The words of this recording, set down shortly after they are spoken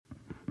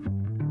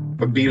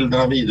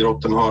Bilden av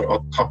idrotten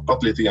har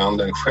tappat lite grann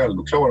den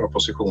självklara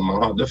position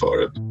man hade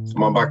förut. Om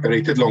man backar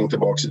riktigt långt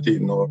tillbaka i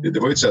tiden, och det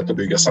var ju ett sätt att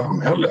bygga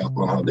samhälle, att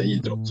man hade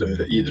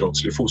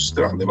idrottslig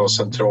fostran. Det var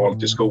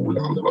centralt i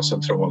skolan, det var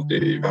centralt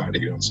i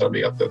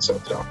värdegrundsarbete etc.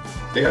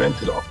 Det är det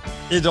inte idag.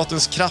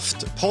 Idrottens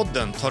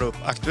kraft-podden tar upp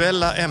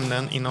aktuella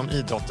ämnen inom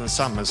idrottens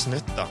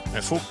samhällsnytta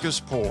med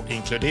fokus på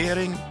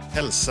inkludering,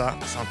 hälsa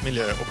samt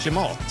miljö och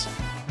klimat.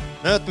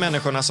 Möt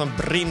människorna som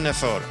brinner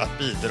för att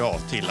bidra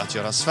till att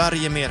göra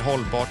Sverige mer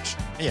hållbart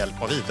med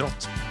hjälp av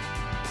idrott.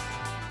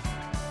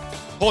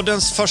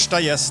 Poddens första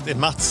gäst är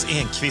Mats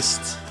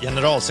Enqvist,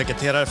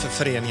 generalsekreterare för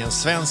föreningen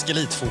Svensk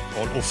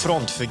Elitfotboll och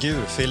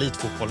frontfigur för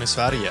elitfotbollen i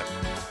Sverige.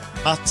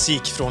 Mats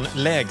gick från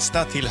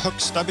lägsta till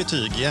högsta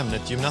betyg i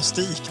ämnet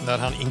gymnastik när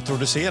han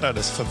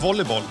introducerades för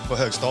volleyboll på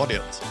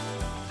högstadiet.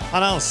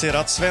 Han anser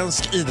att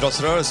svensk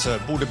idrottsrörelse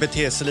borde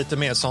bete sig lite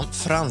mer som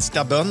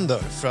franska bönder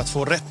för att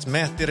få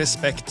rättmätig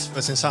respekt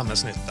för sin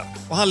samhällsnytta.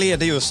 Och han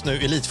leder just nu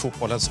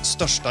elitfotbollens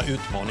största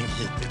utmaning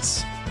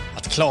hittills.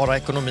 Att klara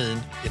ekonomin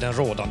i den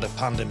rådande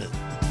pandemin.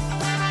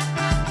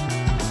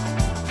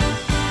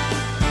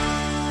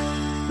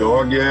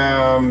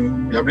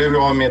 Jag blev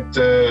av mitt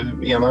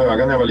ena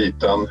öga när jag var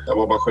liten. Jag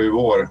var bara 7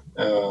 år.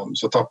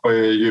 Så tappade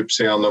jag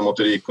djupseende och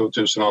motorik och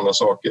 1000 andra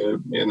saker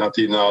i den här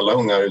tiden när alla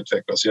ungar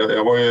utvecklas.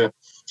 Jag var ju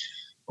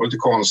lite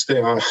konstig.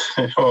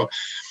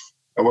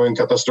 Jag var ju en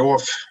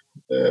katastrof.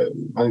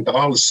 Jag hade inte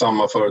alls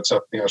samma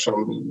förutsättningar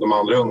som de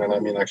andra ungarna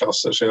i mina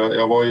klasser. Så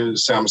jag var ju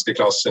sämst i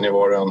klassen i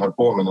vad jag höll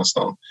på med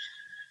nästan.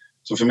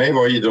 Så för mig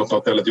var idrott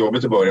något väldigt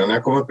jobbigt i början. När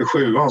jag kom upp i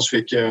 7:an så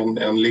fick jag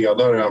en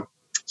ledare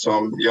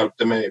som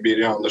hjälpte mig,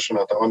 Birger Andersson,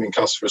 att han var min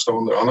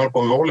klassföreståndare. Han höll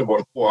på med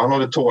volleyboll och han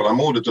hade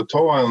tålamodet att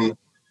ta en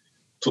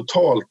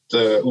totalt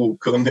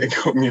okunnig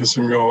unge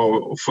som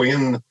jag och få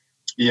in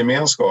i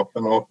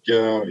gemenskapen. Och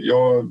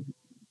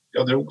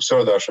jag drog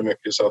så där så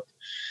mycket så att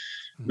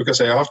jag kan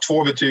säga jag har haft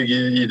 2 betyg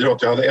i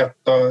idrott. Jag hade 1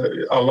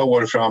 alla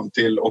år fram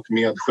till och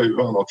med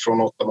 7:an, och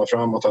från 8:an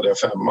framåt hade jag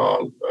 5.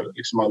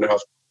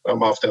 Jag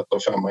har haft 1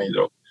 och 5 i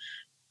idrott.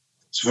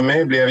 Så för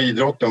mig blev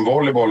idrotten,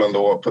 volleybollen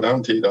då på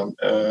den tiden,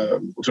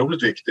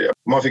 otroligt viktig.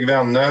 Man fick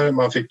vänner,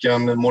 man fick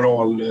en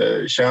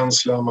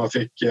moralkänsla, man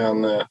fick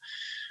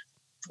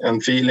en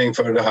feeling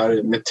för det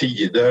här med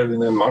tider,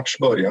 när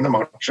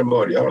matchen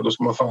börjar, och då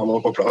ska man fan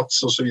vara på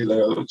plats och så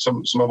vidare,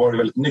 som har varit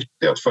väldigt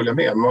nyttigt att följa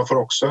med. Men man får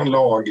också en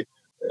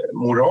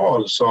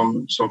lagmoral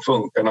som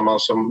funkar när man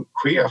som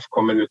chef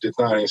kommer ut i ett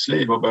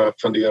näringsliv och börjar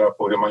fundera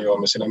på hur man gör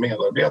med sina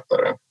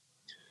medarbetare.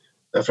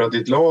 Därför att i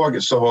ett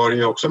lag så har du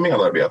ju också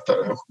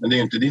medarbetare. Men det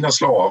är inte dina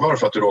slavar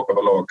för att du råkar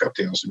vara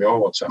lagkapten som jag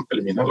var till exempel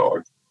i mina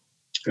lag.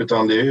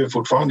 Utan det är ju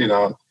fortfarande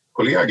dina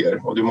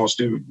kollegor. Och du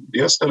måste ju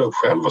dels ställa upp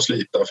själv och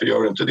slita. För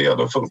gör du inte det,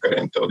 då funkar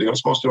det inte. Och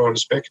dels måste du ha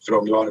respekt för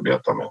dem du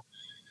arbetar med.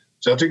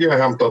 Så jag tycker jag har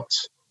hämtat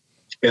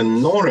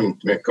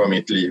enormt mycket av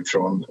mitt liv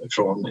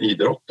från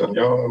idrotten.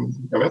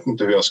 Jag vet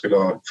inte hur jag skulle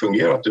ha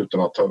fungerat utan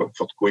att ha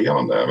fått gå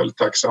igenom det. Jag är väldigt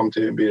tacksam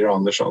till Birger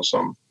Andersson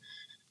som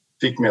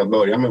fick mig att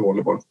börja med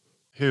volleyboll.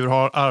 Hur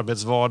har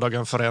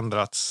arbetsvardagen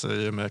förändrats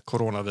i och med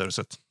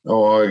coronaviruset?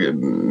 Ja,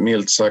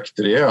 milt sagt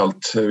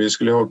rejält. Vi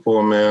skulle ha hållit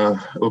på med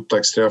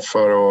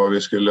upptaktsträffar och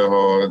vi skulle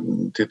ha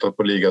tittat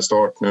på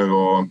ligastart nu.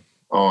 Och,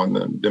 ja,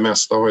 det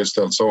mesta har ju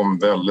ställts om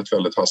väldigt,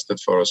 väldigt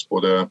hastigt för oss,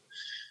 både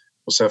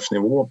på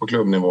SEF-nivå och på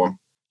klubbnivå.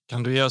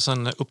 Kan du ge oss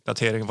en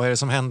uppdatering? Vad är det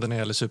som händer när det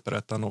gäller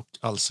Superettan och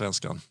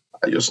Allsvenskan?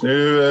 Just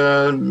nu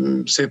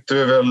sitter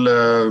vi väl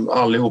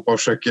allihopa och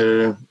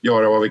försöker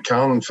göra vad vi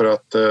kan för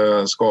att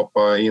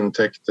skapa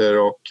intäkter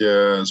och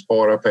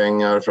spara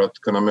pengar för att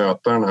kunna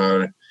möta den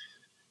här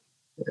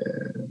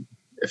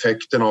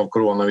effekten av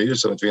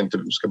coronaviruset, att vi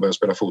inte ska börja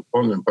spela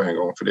fotboll nu på en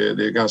gång. För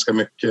det är ganska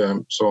mycket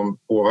som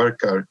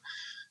påverkar.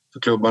 För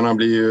klubbarna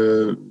blir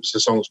ju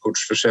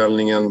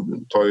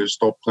säsongskortsförsäljningen tar ju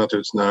stopp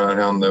naturligtvis när det här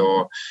händer,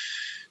 och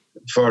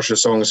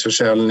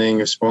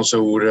försäsongsförsäljning,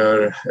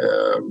 sponsorer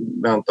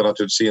väntar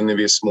naturligtvis in i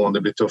viss mån.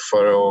 Det blir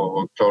tuffare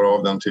att klara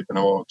av den typen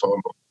av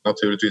avtal.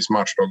 Naturligtvis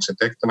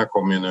matchdagsintäkterna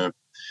kommer ju nu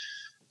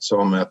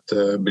som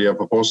ett brev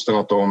på posten,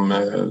 att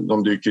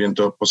de dyker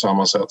inte upp på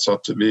samma sätt. Så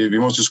att vi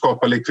måste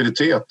skapa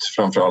likviditet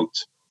framför allt.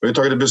 Vi har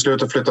tagit ett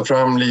beslut att flytta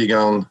fram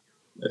ligan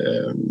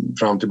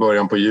fram till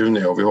början på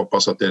juni, och vi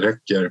hoppas att det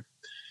räcker.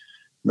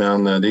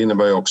 Men det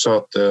innebär ju också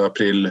att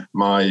april,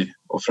 maj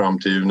och fram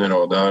till juni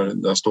då,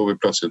 där står vi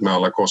plötsligt med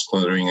alla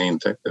kostnader och inga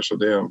intäkter. Så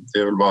det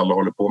är väl vad alla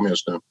håller på med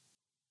just nu.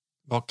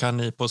 Vad kan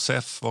ni på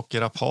SEF och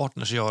era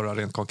partners göra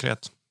rent konkret?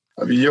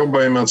 Vi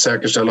jobbar ju med att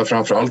säkerställa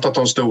framförallt att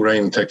de stora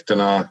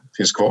intäkterna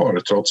finns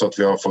kvar, trots att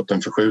vi har fått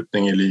en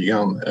förskjutning i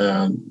ligan.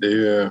 Det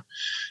är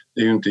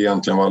ju inte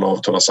egentligen vad alla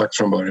avtal har sagt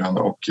från början,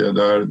 och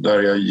där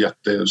är jag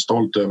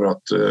jättestolt över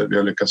att vi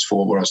har lyckats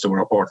få våra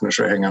stora partners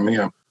att hänga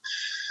med.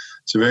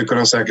 Så vi har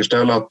kunnat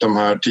säkerställa att de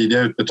här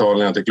tidiga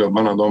utbetalningarna till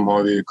klubbarna, de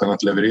har vi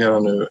kunnat leverera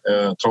nu,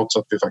 trots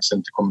att vi faktiskt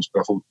inte kommer att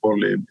spela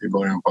fotboll i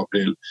början på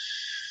april.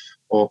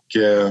 Och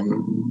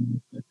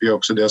vi har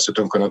också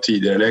dessutom kunnat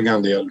tidigarelägga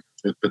en del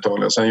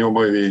utbetalningar. Sen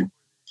jobbar vi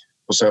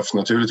på SEF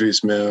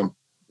naturligtvis med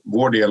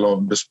vår del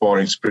av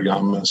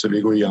besparingsprogrammen, så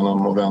vi går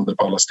igenom och vänder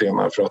på alla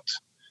stenar för att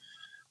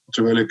Jag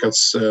tror vi har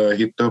lyckats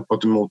hitta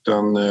uppåt emot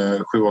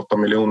 7-8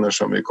 miljoner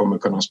som vi kommer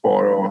kunna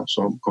spara och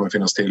som kommer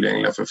finnas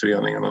tillgängliga för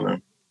föreningarna nu.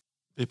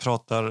 Vi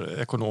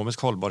pratar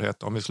ekonomisk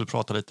hållbarhet. Om vi skulle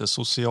prata lite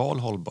social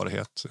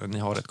hållbarhet. Ni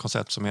har ett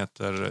koncept som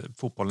heter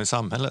Fotbollen i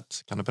samhället.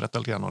 Kan du berätta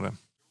lite grann om det?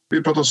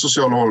 Vi pratar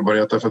social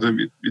hållbarhet därför att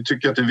vi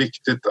tycker att det är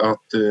viktigt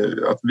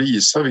att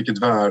visa vilket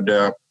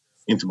värde,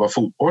 inte bara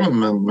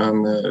fotbollen,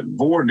 men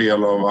vår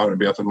del av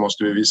arbetet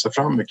måste vi visa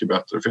fram mycket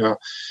bättre. För jag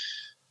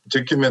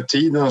tycker med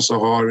tiden så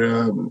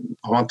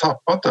har man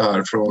tappat det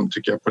här från,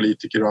 tycker jag,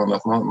 politiker och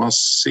annat. Man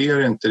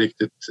ser inte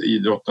riktigt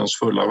idrottens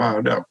fulla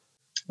värde.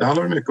 Det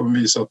handlar mycket om att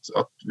visa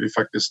att vi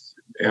faktiskt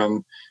är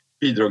en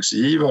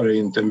bidragsgivare,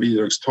 inte en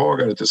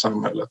bidragstagare till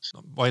samhället.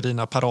 Vad är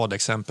dina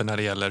paradexempel när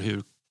det gäller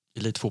hur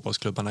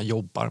elitfotbollsklubbarna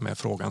jobbar med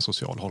frågan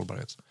social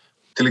hållbarhet?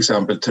 Till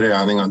exempel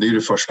träningar, det är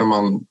det första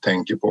man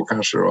tänker på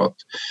kanske då, att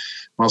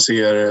man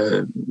ser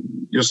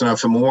just den här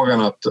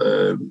förmågan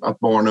att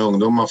barn och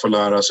ungdomar får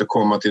lära sig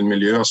komma till en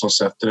miljö som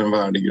sätter en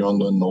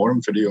värdegrund och en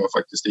norm, för det gör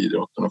faktiskt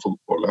idrotten och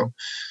fotbollen.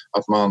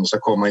 Att man ska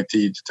komma i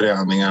tid till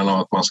träningarna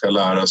och att man ska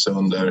lära sig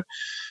under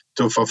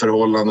tuffa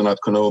förhållanden att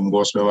kunna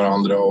umgås med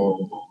varandra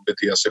och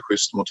bete sig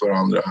schysst mot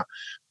varandra.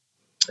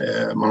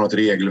 Man har ett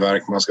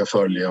regelverk man ska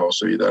följa och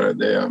så vidare.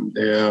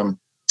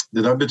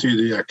 Det där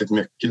betyder jäkligt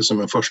mycket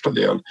som en första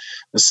del.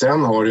 Men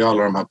sen har ju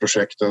alla de här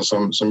projekten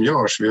som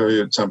görs. Vi har ju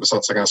till exempel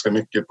satsat ganska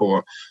mycket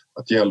på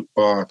att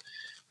hjälpa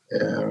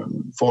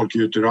folk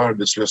ut ur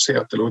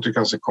arbetslöshet. Det låter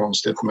ganska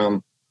konstigt,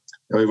 men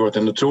det har ju varit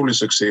en otrolig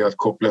succé att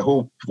koppla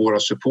ihop våra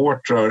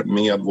supportrar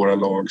med våra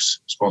lags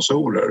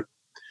sponsorer.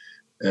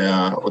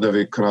 Och där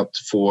vi kunnat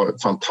få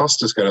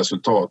fantastiska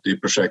resultat i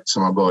projekt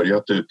som har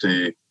börjat ute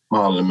i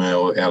Malmö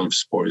och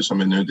Älvsborg som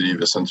vi nu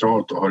driver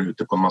centralt och har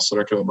ute på massor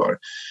av klubbar.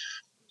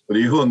 Och det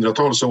är ju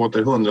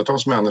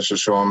hundratals människor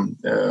som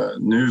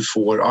nu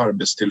får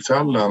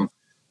arbetstillfällen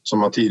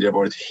som har tidigare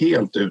varit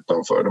helt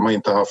utanför. De har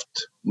inte haft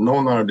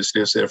någon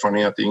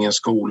arbetslivserfarenhet, ingen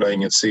skola,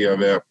 inget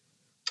CV.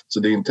 Så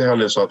det är inte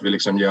heller så att vi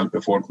liksom hjälper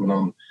folk med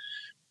någon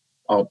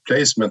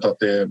outplacement, att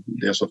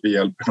det är så att vi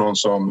hjälper någon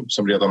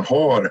som redan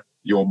har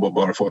jobb och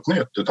bara får ett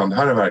nytt. Utan det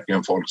här är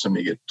verkligen folk som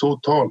ligger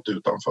totalt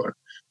utanför.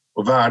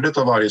 Och värdet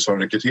av varje sån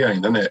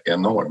rekrytering, den är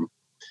enorm.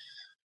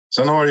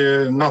 Sen har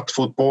du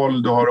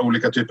nattfotboll, du har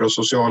olika typer av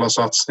sociala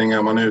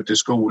satsningar, man är ute i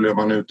skolor,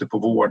 man är ute på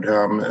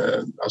vårdhem.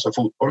 Alltså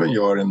fotbollen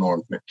gör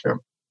enormt mycket.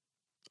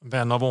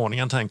 Vän av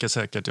ordningen tänker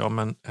säkert, ja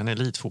men en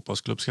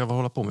elitfotbollsklubb ska väl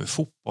hålla på med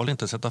fotboll,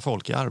 inte sätta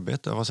folk i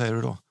arbete. Vad säger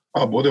du då?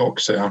 Ja, både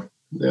och säger jag.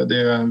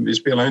 Vi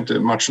spelar ju inte,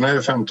 matcherna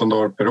är 15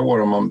 dagar per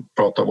år om man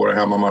pratar våra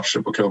hemmamatcher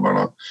på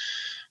klubbarna.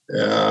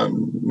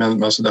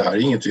 Men alltså det här är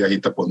inget vi har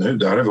hittat på nu,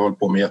 det här har vi hållit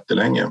på med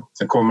jättelänge.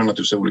 Sen kommer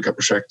naturligtvis olika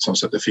projekt som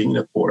sätter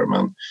fingret på det,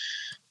 men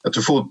jag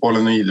tror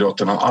fotbollen och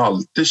idrotten har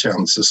alltid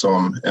känt sig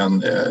som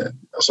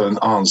en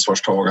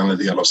ansvarstagande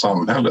del av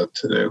samhället.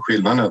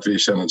 Skillnaden är att vi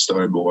känner ett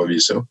större behov att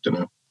visa upp det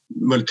nu.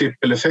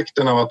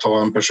 Multipeleffekten av att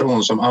ha en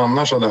person som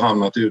annars hade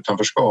hamnat i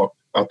utanförskap,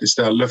 att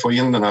istället få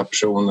in den här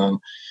personen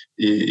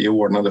i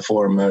ordnade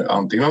former,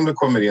 antingen om du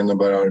kommer in och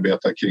börjar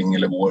arbeta kring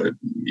eller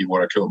i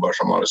våra klubbar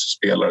som har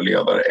spelare,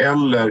 ledare,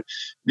 eller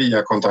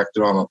via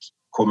kontakter och annat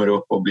kommer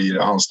upp och blir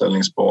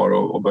anställningsbar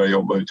och börjar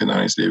jobba ut i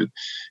näringslivet.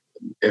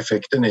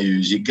 Effekten är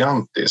ju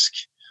gigantisk.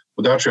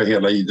 Och där tror jag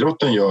hela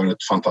idrotten gör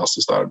ett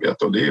fantastiskt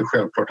arbete, och det är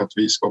självklart att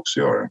vi ska också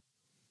göra det.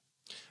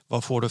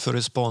 Vad får du för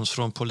respons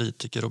från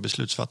politiker och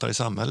beslutsfattare i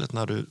samhället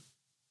när du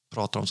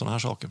pratar om sådana här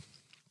saker?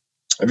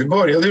 Vi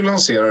började ju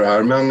lansera det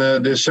här,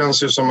 men det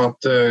känns ju som att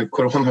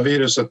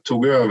coronaviruset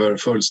tog över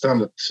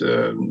fullständigt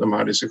de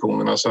här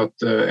diskussionerna. Så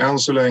att än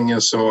så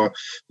länge så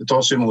det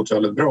tas ju emot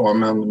väldigt bra,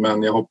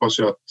 men jag hoppas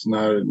ju att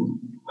när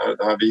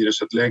det här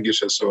viruset lägger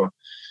sig så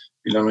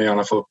vill jag nog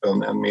gärna få upp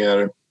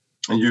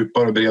en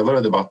djupare och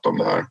bredare debatt om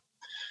det här.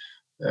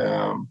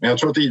 Men jag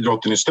tror att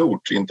idrotten i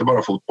stort, inte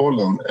bara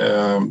fotbollen,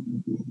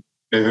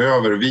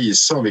 behöver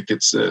visa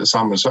vilket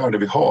samhällsvärde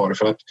vi har.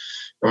 För att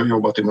jag har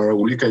jobbat i några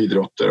olika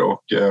idrotter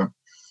och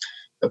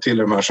jag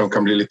tillhör de här som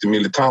kan bli lite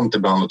militant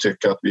ibland och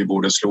tycka att vi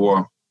borde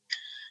slå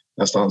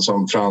nästan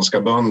som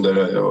franska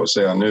bönder och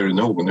säga nu är det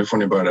nog, nu får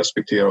ni börja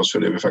respektera oss för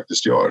det vi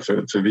faktiskt gör.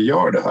 För vi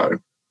gör det här.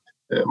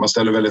 Man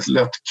ställer väldigt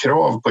lätt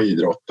krav på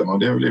idrotten och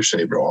det är väl i och för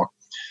sig bra.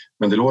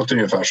 Men det låter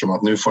ungefär som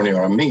att nu får ni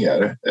göra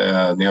mer.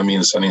 Ni har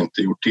minsann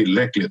inte gjort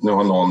tillräckligt. Nu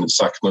har någon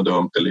sagt något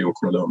dumt eller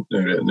gjort något dumt.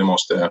 Nu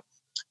måste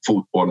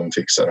fotbollen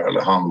fixa det här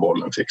eller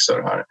handbollen fixa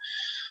det här.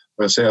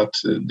 Och jag säger att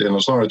det är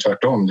nog snarare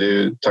tvärtom. Det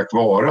är tack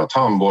vare att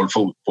handboll,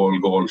 fotboll,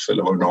 golf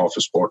eller vad du har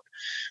för sport.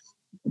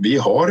 Vi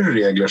har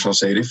regler som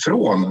säger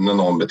ifrån när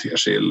någon beter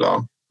sig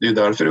illa. Det är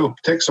därför det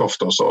upptäcks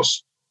ofta hos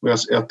oss. Och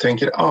jag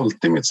tänker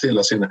alltid mitt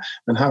stilla sinne,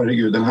 men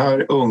herregud, den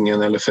här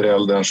ungen eller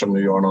föräldern som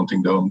nu gör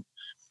någonting dumt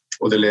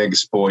och det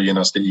läggs på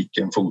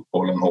gymnastiken,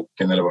 fotbollen,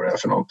 hockeyn eller vad det är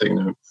för någonting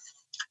nu.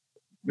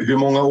 Hur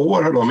många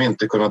år har de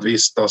inte kunnat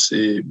vistas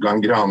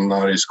bland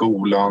grannar, i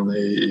skolan,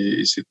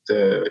 i sitt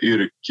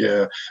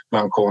yrke,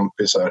 bland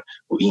kompisar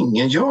och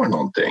ingen gör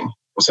någonting.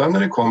 Och sen när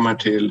det kommer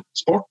till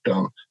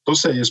sporten, då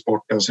säger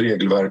sportens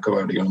regelverk och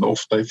värdegrund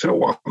ofta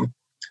ifrån.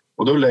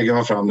 Och då lägger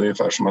man fram det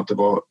ungefär som att det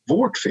var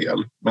vårt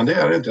fel. Men det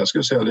är det inte, jag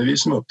skulle säga det är vi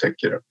som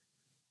upptäcker det.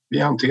 Vi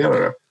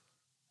hanterar det.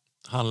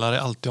 Handlar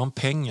det alltid om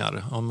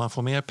pengar? Om man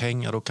får mer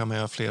pengar då kan man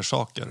göra fler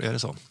saker, är det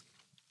så?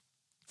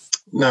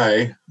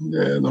 Nej,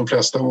 de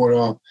flesta av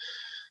våra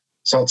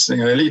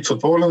satsningar.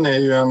 Elitfotbollen är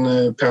ju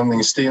en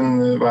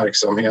penningstinn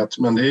verksamhet,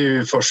 men det är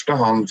ju i första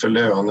hand för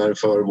löner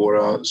för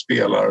våra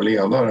spelare och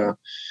ledare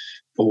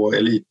på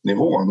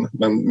elitnivån.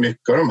 Men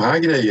mycket av de här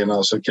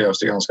grejerna så krävs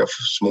det ganska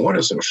små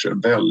resurser.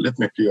 Väldigt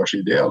mycket görs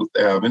ideellt,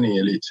 även i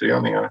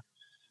elitföreningar.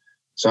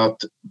 Så att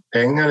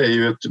pengar är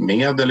ju ett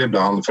medel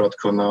ibland för att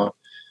kunna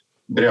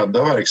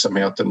bredda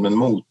verksamheten, men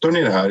motorn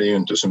i det här är ju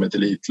inte som ett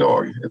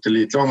elitlag. Ett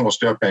elitlag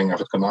måste ju ha pengar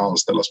för att kunna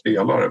anställa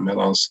spelare,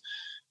 medan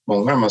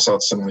många av de här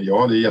satserna,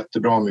 ja det är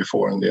jättebra om vi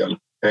får en del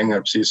pengar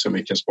precis som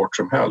vilken sport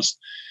som helst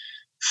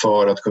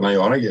för att kunna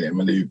göra grejer,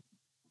 men det är ju,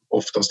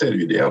 oftast är det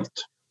ju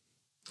ideellt.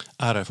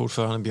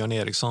 RF-ordförande Björn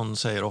Eriksson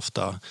säger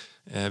ofta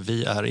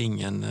vi är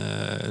ingen,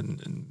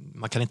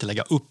 man kan inte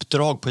lägga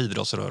uppdrag på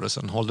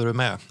idrottsrörelsen. Håller du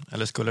med?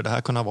 Eller skulle det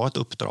här kunna vara ett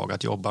uppdrag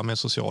att jobba med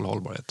social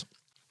hållbarhet?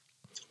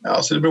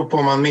 Alltså det beror på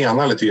vad man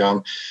menar lite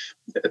grann.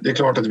 Det är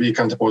klart att vi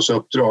kan ta på oss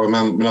uppdrag,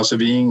 men alltså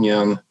vi är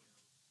ingen...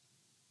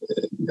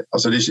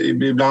 Alltså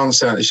ibland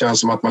känns det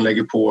som att man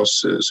lägger på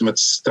oss som ett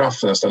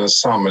straff, nästan en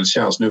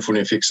samhällstjänst. Nu får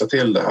ni fixa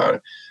till det här.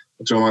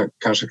 Jag tror man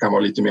kanske kan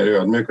vara lite mer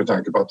ödmjuk med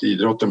tanke på att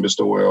idrotten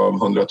består av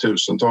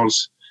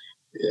hundratusentals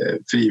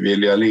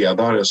frivilliga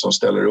ledare som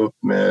ställer upp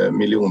med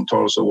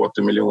miljontals och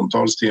åter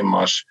miljontals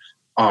timmars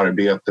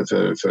arbete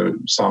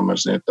för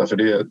samhällsnytta. För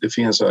det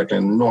finns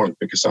verkligen enormt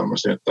mycket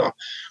samhällsnytta.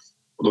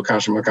 Och då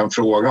kanske man kan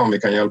fråga om vi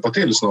kan hjälpa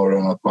till snarare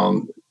än att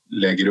man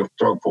lägger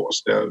uppdrag på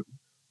oss. Det är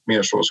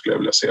mer så skulle jag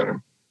vilja se det.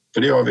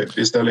 För det gör vi.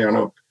 Vi ställer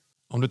gärna upp.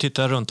 Om du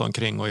tittar runt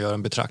omkring och gör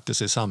en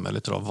betraktelse i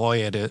samhället idag, vad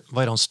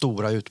är de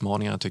stora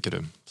utmaningarna tycker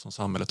du som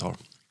samhället har?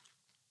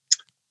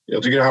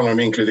 Jag tycker det handlar om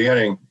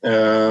inkludering.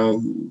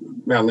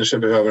 Människor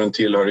behöver en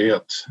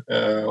tillhörighet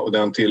och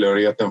den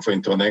tillhörigheten får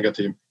inte vara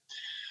negativ.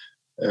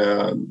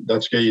 Där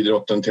tycker jag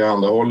idrotten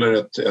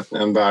tillhandahåller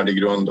en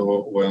värdegrund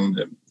och en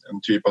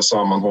typ av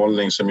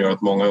sammanhållning som gör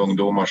att många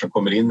ungdomar som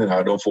kommer in i det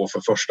här, de får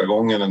för första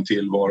gången en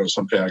tillvaro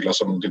som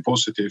präglas av något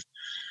positivt.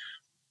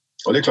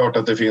 Och det är klart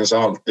att det finns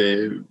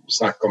alltid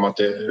snack om att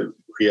det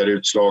sker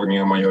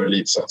utslagning om man gör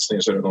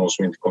elitsatsning så är det någon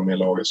som inte kommer i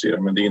laget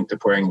sedan. Men det är inte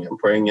poängen.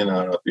 Poängen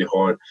är att vi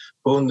har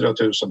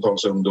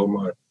 100,000-tals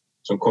ungdomar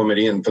som kommer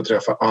in för att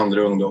träffa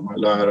andra ungdomar,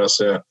 lära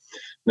sig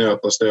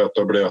nöta,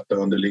 stöta och blöta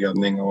under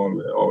ledning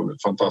av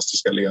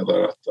fantastiska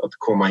ledare, att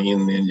komma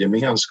in i en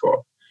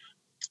gemenskap.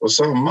 Och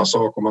samma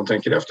sak om man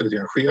tänker efter lite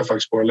grann sker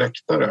faktiskt på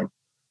läktare.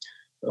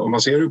 Om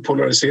man ser hur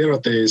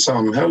polariserat det är i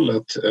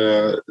samhället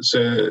så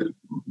tror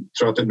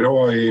jag att det är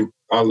bra i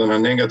all den här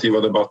negativa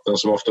debatten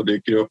som ofta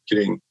dyker upp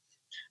kring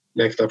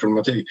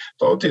läktarproblematik.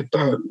 Ta och titta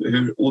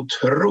hur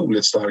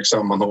otroligt stark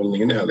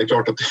sammanhållningen är. Det är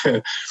klart att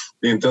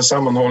det är inte en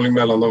sammanhållning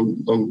mellan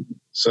de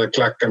så här,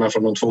 klackarna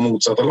från de två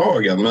motsatta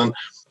lagen, men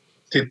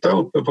titta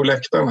uppe på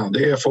läktarna.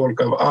 Det är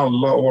folk av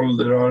alla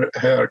åldrar,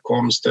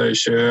 härkomster,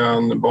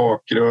 kön,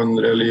 bakgrund,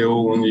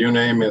 religion, you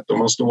name it. Och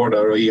man står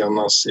där och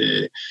enas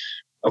i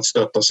att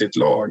stötta sitt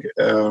lag.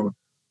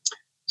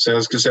 Så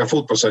jag skulle säga att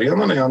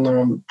fotbollsarenan är en av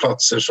de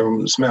platser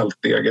som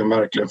smältdegen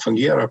verkligen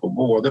fungerar på.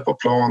 Både på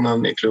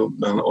planen, i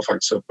klubben och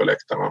faktiskt uppe på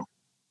läktarna.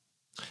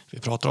 Vi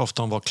pratar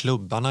ofta om vad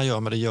klubbarna gör,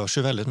 men det görs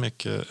ju väldigt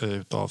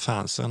mycket av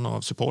fansen och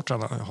av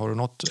supportrarna. Har du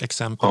något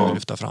exempel att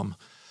lyfta fram?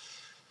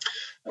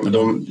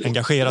 De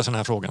engagerar sig i den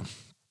här frågan.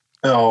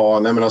 Ja,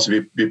 nej men alltså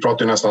vi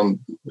pratar ju nästan,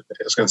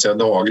 jag ska inte säga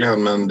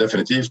dagligen, men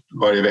definitivt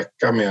varje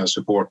vecka med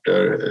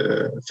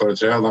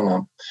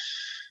supporterföreträdarna.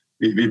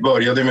 Vi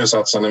började med att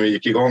satsa när vi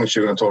gick igång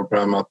 2012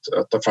 på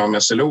att ta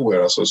fram SLO:er,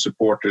 alltså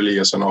Supporter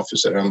Liaison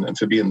Officer, en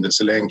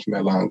förbindelselänk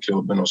mellan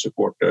klubben och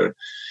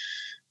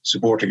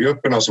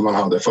supportergrupperna som man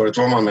hade. Förut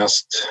var man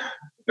mest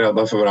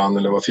rädda för varandra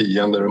eller var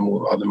fiender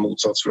och hade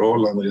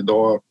motsatsförhållanden.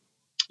 Idag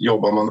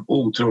jobbar man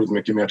otroligt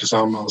mycket mer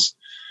tillsammans.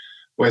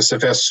 Och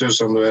SFSU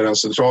som då är den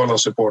centrala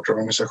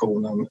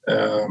supporterorganisationen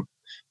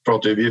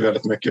pratar vi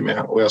väldigt mycket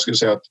med. Och jag skulle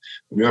säga att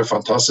de gör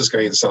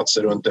fantastiska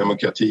insatser runt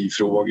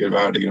demokratifrågor,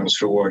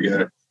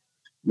 värdegrundsfrågor.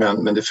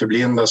 Men det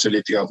förblindas ju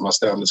lite grann att man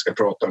ständigt ska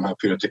prata om den här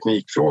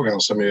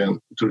pyroteknikfrågan som är en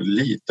otroligt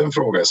liten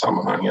fråga i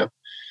sammanhanget.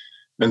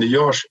 Men det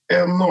görs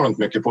enormt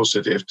mycket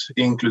positivt.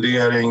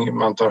 Inkludering,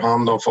 man tar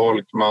hand om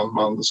folk,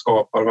 man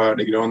skapar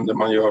värdegrunder,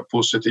 man gör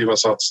positiva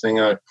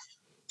satsningar.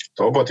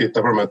 Ta och bara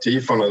titta på de här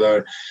tifona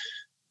där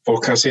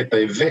folk kan sitta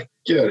i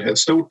veckor. Ett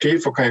stort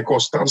tifo kan ju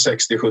kosta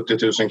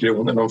 60-70 000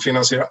 kronor. De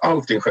finansierar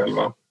allting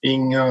själva.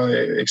 Inga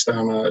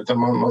externa, utan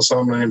man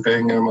samlar in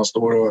pengar, man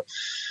står och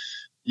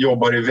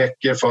jobbar i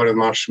veckor för en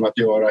match med att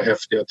göra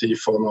häftiga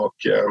tifon. Och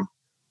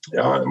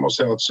ja, jag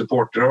måste säga att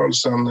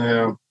supportrörelsen,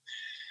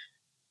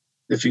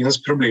 det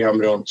finns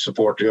problem runt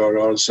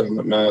supportrörelsen,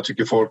 men jag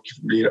tycker folk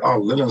blir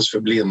alldeles för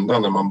blinda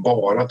när man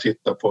bara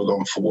tittar på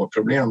de få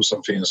problem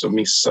som finns och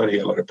missar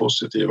hela det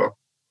positiva.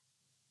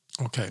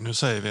 Okej, nu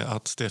säger vi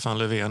att Stefan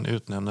Löfven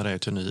utnämner dig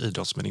till ny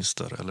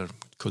idrottsminister eller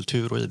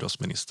kultur- och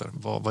idrottsminister.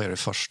 Vad är det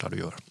första du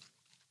gör?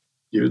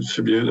 Gud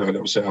förbjuder, höll jag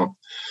på att säga.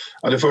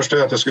 Ja, det första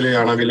är att jag skulle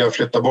gärna vilja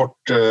flytta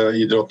bort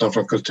idrotten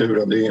från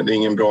kulturen. Det är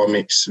ingen bra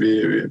mix.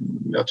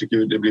 Jag tycker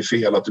det blir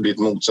fel att det blir ett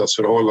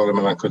motsatsförhållande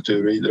mellan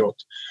kultur och idrott.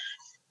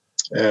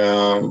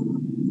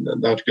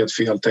 Där tycker jag ett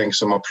feltänk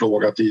som har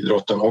plågat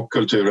idrotten och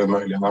kulturen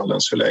möjligen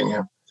alldeles för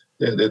länge.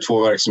 Det är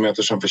två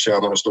verksamheter som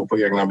förtjänar att stå på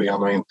egna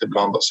ben och inte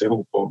blandas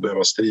ihop och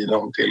behöva strida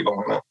om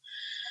tillgångarna.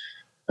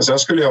 Men sen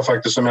skulle jag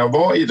faktiskt, om jag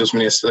var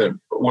idrottsminister,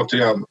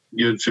 återigen,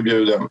 Gud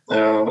förbjuden,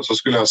 så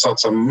skulle jag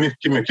satsa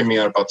mycket, mycket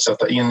mer på att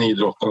sätta in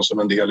idrotten som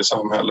en del i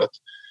samhället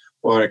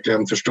och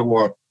verkligen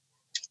förstå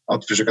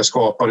att försöka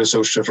skapa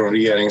resurser från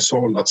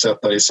regeringshåll att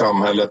sätta det i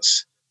samhällets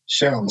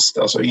tjänst,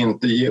 alltså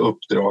inte ge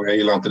uppdrag, jag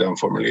gillar inte den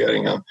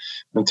formuleringen,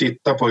 men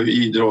titta på hur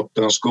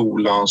idrotten,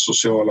 skolan,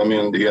 sociala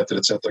myndigheter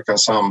etc. kan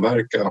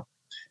samverka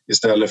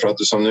istället för att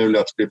det som nu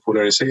lätt blir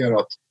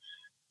polariserat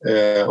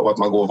och att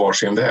man går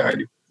varsin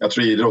väg. Jag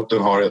tror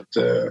idrotten har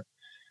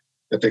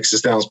ett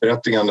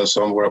existensberättigande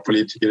som våra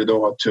politiker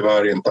idag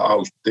tyvärr inte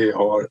alltid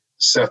har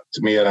sett,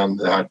 mer än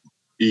det här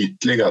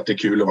ytliga, att det är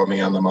kul att vara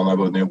med när man har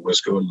vunnit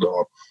OS-guld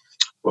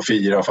och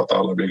fira för att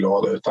alla blir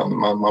glada, utan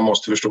man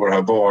måste förstå det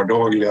här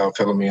vardagliga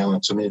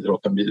fenomenet som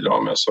idrotten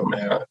bidrar med som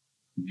är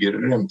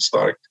grymt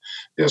starkt.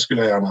 Det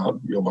skulle jag gärna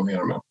jobba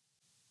mer med.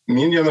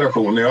 Min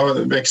generation, när jag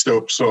växte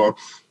upp, så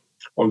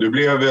om du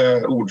blev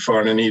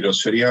ordförande i en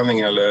idrottsförening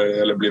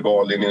eller blev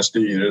vald in i en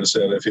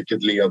styrelse eller fick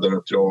ett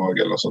ledaruppdrag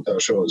eller något sånt där,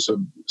 så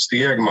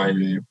steg man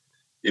ju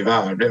i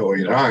värde och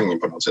i rang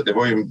på något sätt. Det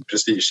var ju en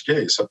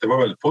prestigegrej, så att det var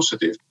väldigt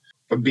positivt.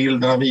 För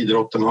bilden av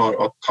idrotten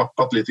har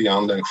tappat lite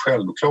grann den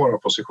självklara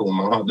position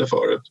man hade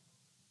förut.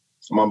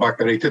 Om man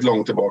backar riktigt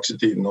långt tillbaka i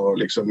tiden och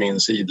liksom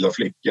minns idla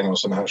flickorna och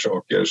såna här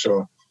saker,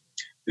 så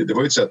det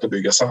var ju ett sätt att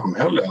bygga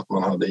samhälle, att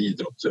man hade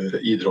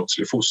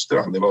idrottslig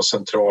fostran. Det var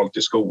centralt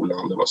i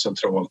skolan, det var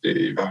centralt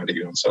i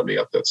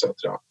värdegrundsarbete etc.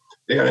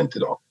 Det är det inte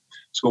idag.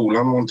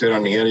 Skolan monterar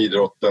ner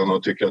idrotten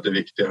och tycker att det är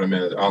viktigare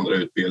med andra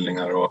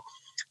utbildningar, och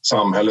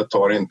samhället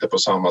tar inte på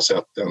samma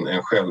sätt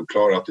en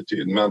självklar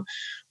attityd. Men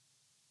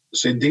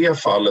så i det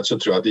fallet så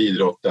tror jag att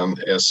idrotten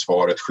är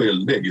svaret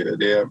skyldig.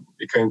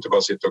 Vi kan ju inte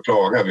bara sitta och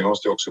klaga, vi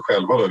måste också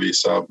själva då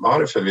visa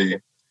varför vi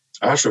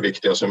är så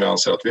viktiga som vi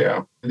anser att vi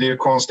är. Det är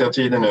konstiga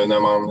tider nu när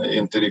man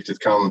inte riktigt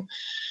kan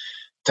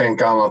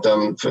tänka annat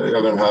än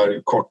över den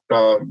här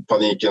korta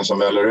paniken som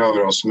väller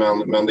över oss.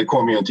 Men det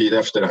kommer ju en tid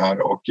efter det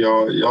här, och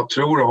jag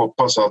tror och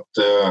hoppas att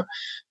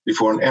vi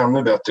får en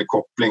ännu bättre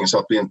koppling, så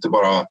att vi inte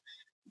bara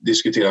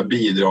diskuterar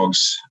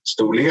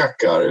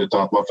bidragsstorlekar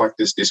utan att man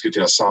faktiskt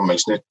diskuterar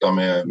samhällsnytta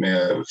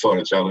med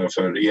företrädare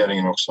för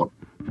regeringen också.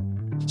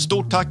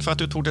 Stort tack för att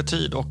du tog dig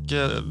tid, och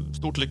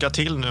stort lycka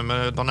till nu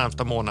med de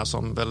närmsta månaderna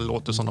som väl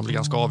låter som de blir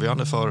ganska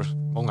avgörande för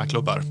många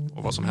klubbar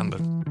och vad som händer.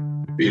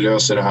 Vi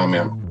löser det här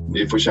med.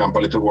 Vi får kämpa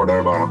lite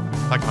hårdare bara.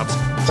 Tack Mats.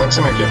 Tack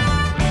så mycket.